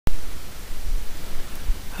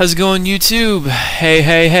How's it going, YouTube?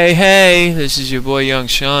 Hey, this is your boy Young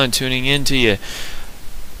Sean tuning in to you.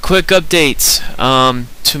 Quick updates.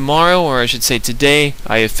 Tomorrow, or I should say today,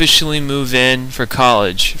 I officially move in for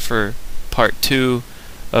college for part 2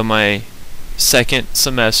 of my second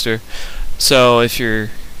semester. So if you're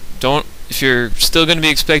still going to be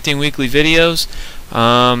expecting weekly videos,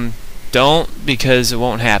 don't, because it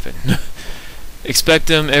won't happen. Expect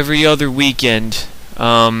them every other weekend.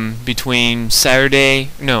 Between Friday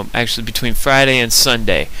and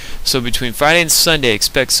Sunday. So between Friday and Sunday,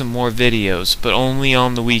 expect some more videos, but only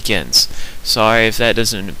on the weekends. Sorry if that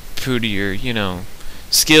doesn't improve your,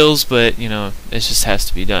 skills, but, it just has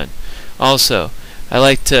to be done. Also, I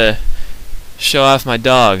like to show off my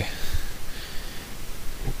dog.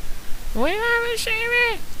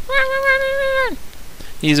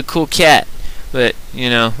 He's a cool cat, but,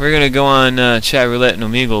 we're gonna go on Chat Roulette and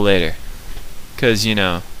Omegle later. Because,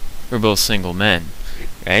 we're both single men,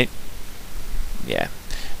 right? Yeah.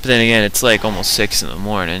 But then again, it's like almost 6 in the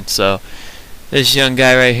morning, so this young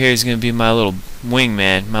guy right here is going to be my little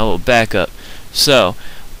wingman, my little backup. So,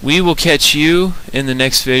 we will catch you in the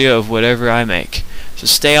next video of whatever I make. So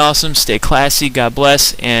stay awesome, stay classy, God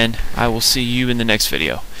bless, and I will see you in the next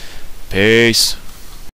video. Peace.